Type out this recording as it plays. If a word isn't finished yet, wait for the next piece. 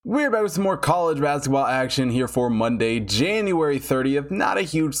We're back with some more college basketball action here for Monday, January 30th. Not a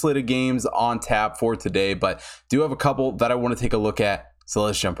huge slate of games on tap for today, but do have a couple that I want to take a look at, so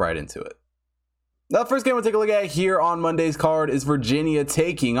let's jump right into it. The first game we'll take a look at here on Monday's card is Virginia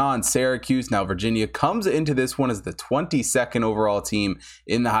taking on Syracuse. Now, Virginia comes into this one as the 22nd overall team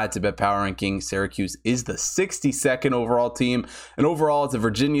in the Hot to Bet Power Ranking. Syracuse is the 62nd overall team. And overall, it's a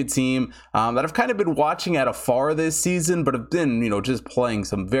Virginia team that I've kind of been watching at afar this season, but have been, just playing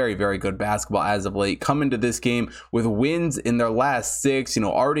some very, very good basketball as of late. Come into this game with wins in their last six.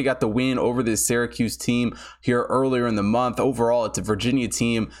 Already got the win over this Syracuse team here earlier in the month. Overall, it's a Virginia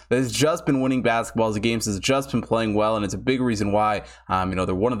team that has just been winning basketball as the games, has just been playing well, and it's a big reason why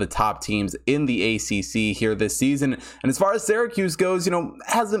they're one of the top teams in the ACC here this season. And as far as Syracuse goes,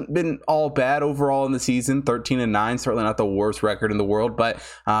 hasn't been all bad overall in the season. 13-9, certainly not the worst record in the world, but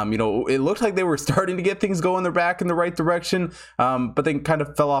it looked like they were starting to get things going. They're back in the right direction, but they kind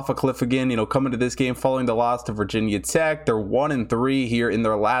of fell off a cliff again. Coming to this game following the loss to Virginia Tech, they're 1-3 here in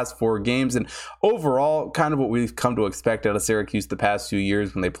their last four games, and overall, kind of what we've come to expect out of Syracuse the past few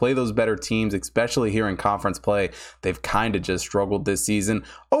years when they play those better teams, especially here in conference play. They've kind of just struggled this season.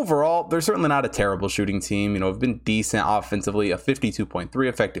 Overall, they're certainly not a terrible shooting team. Have been decent offensively, a 52.3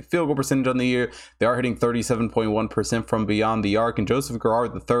 effective field goal percentage on the year. They are hitting 37.1% from beyond the arc, and Joseph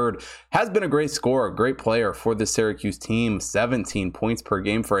Girard III has been a great scorer, a great player for the Syracuse team. 17 points per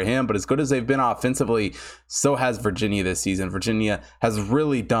game for him, but as good as they've been offensively, so has Virginia this season. Virginia has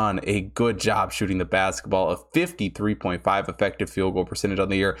really done a good job shooting the basketball, a 53.5 effective field goal percentage on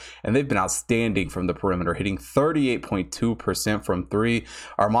the year, and they've been outstanding from the perimeter, hitting 38.2% from three.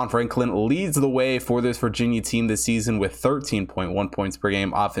 Armaan Franklin leads the way for this Virginia team this season with 13.1 points per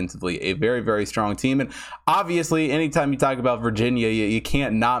game offensively. A very, very strong team. And obviously, anytime you talk about Virginia, you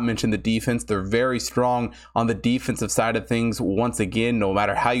can't not mention the defense. They're very strong on the defensive side of things. Once again, no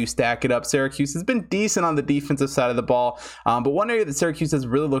matter how you stack it up, Syracuse has been decent on the defensive side of the ball. But one area that Syracuse has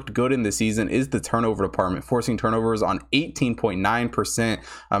really looked good in this season is the turnover department, forcing turnovers on 18.9%,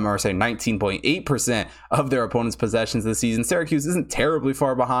 or say 19.8% of their opponent's possessions this season. Syracuse isn't terribly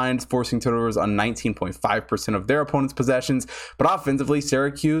far behind, forcing turnovers on 19.5% of their opponent's possessions, but offensively,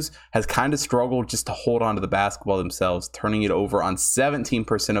 Syracuse has kind of struggled just to hold on to the basketball themselves, turning it over on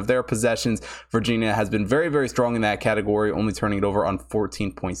 17% of their possessions. Virginia has been very, very strong in that category, only turning it over on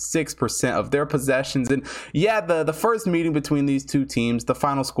 14.6% of their possessions. And yeah, the first meeting between these two teams, the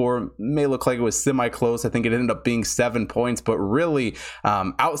final score may look like it was semi-close. I think it ended up being 7 points, but really,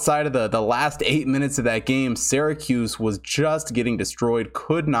 outside of the last 8 minutes of that game, Syracuse was just getting destroyed,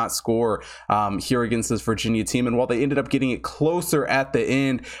 could not score here against this Virginia team. And while they ended up getting it closer at the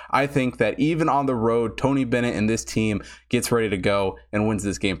end, I think that even on the road, Tony Bennett and this team gets ready to go and wins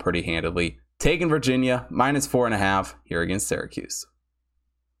this game pretty handily. Taking Virginia -4.5 here against Syracuse.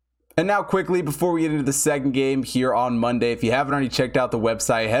 And now quickly, before we get into the second game here on Monday, if you haven't already checked out the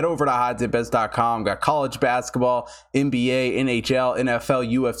website, head over to hottipbets.com. Got college basketball, NBA, NHL, NFL,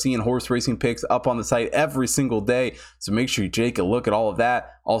 UFC, and horse racing picks up on the site every single day. So make sure you take a look at all of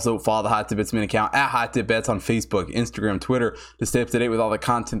that. Also, follow the Hot Tip Bets main account at Hot Tip Bets on Facebook, Instagram, Twitter to stay up to date with all the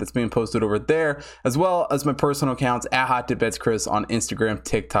content that's being posted over there, as well as my personal accounts at Hot Tip Bets Chris on Instagram,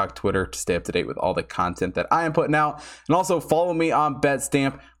 TikTok, Twitter to stay up to date with all the content that I am putting out. And also follow me on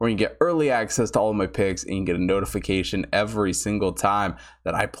BetStamp, where you can get early access to all of my picks and you can get a notification every single time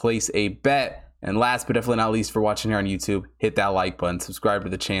that I place a bet. And last but definitely not least, for watching here on YouTube, hit that like button, subscribe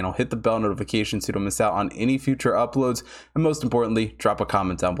to the channel, hit the bell notification so you don't miss out on any future uploads. And most importantly, drop a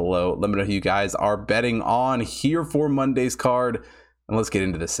comment down below. Let me know who you guys are betting on here for Monday's card. And let's get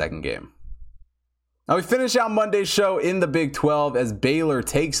into the second game. Now we finish out Monday's show in the Big 12 as Baylor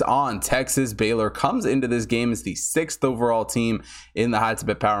takes on Texas. Baylor comes into this game as the 6th overall team in the Hot to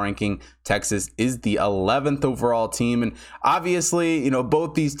Bet Power Ranking. Texas is the 11th overall team. And obviously,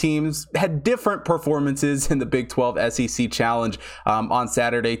 both these teams had different performances in the Big 12 SEC Challenge on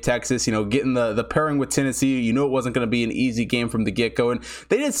Saturday. Texas, getting the pairing with Tennessee, it wasn't going to be an easy game from the get-go. And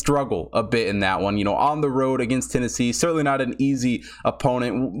they did struggle a bit in that one, on the road against Tennessee. Certainly not an easy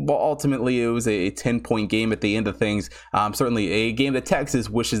opponent. But ultimately, it was a 10-point game at the end of things. Certainly a game that Texas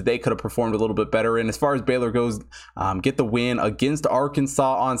wishes they could have performed a little bit better in. As far as Baylor goes, get the win against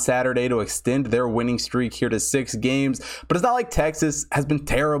Arkansas on Saturday to extend their winning streak here to 6 games. But it's not like Texas has been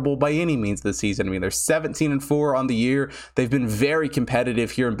terrible by any means this season. They're 17-4 on the year. They've been very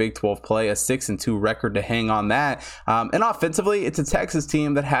competitive here in Big 12 play, a 6-2 record to hang on that. And offensively, it's a Texas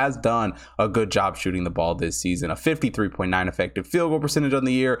team that has done a good job shooting the ball this season, a 53.9 effective field goal percentage on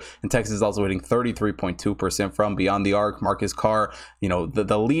the year. And Texas is also hitting 33.2% from beyond the arc. Marcus Carr,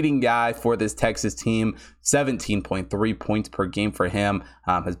 the leading guy for this Texas team, 17.3 points per game for him.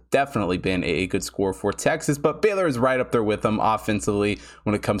 Has definitely been a good score for Texas, but Baylor is right up there with them offensively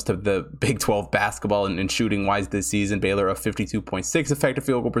when it comes to the Big 12 basketball and shooting wise this season. Baylor a 52.6 effective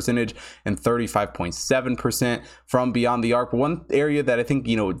field goal percentage and 35.7% from beyond the arc. One area that I think,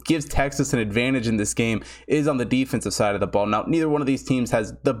 gives Texas an advantage in this game is on the defensive side of the ball. Now, neither one of these teams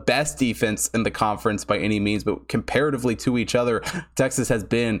has the best defense in the conference by any means, but comparatively to each other, Texas has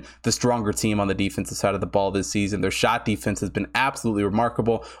been the stronger team on the defensive side of the ball this season. Their shot defense has been absolutely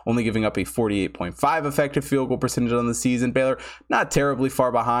remarkable, only giving up a 48.5 effective field goal percentage on the season. Baylor not terribly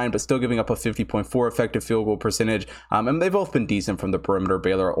far behind, but still giving up a 50.4 effective field goal percentage. And they've both been decent from the perimeter.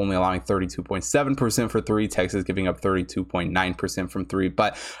 Baylor only allowing 32.7% for three, Texas giving up 32.9% from three.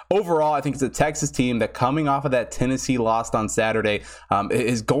 But overall, I think it's a Texas team that, coming off of that Tennessee loss on Saturday,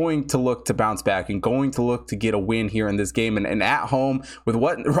 is going to look to bounce back and going to look to get a win here in this game. And at home, with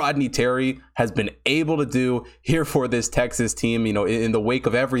what Rodney Terry has been able to do here for this Texas team, in the wake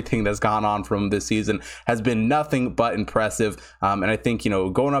of everything that's gone on from this season, has been nothing but impressive. And I think,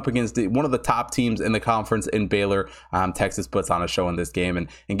 going up against one of the top teams in the conference in Baylor, Texas puts on a show in this game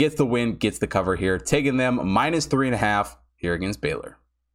and gets the win, gets the cover here, taking them -3.5 here against Baylor.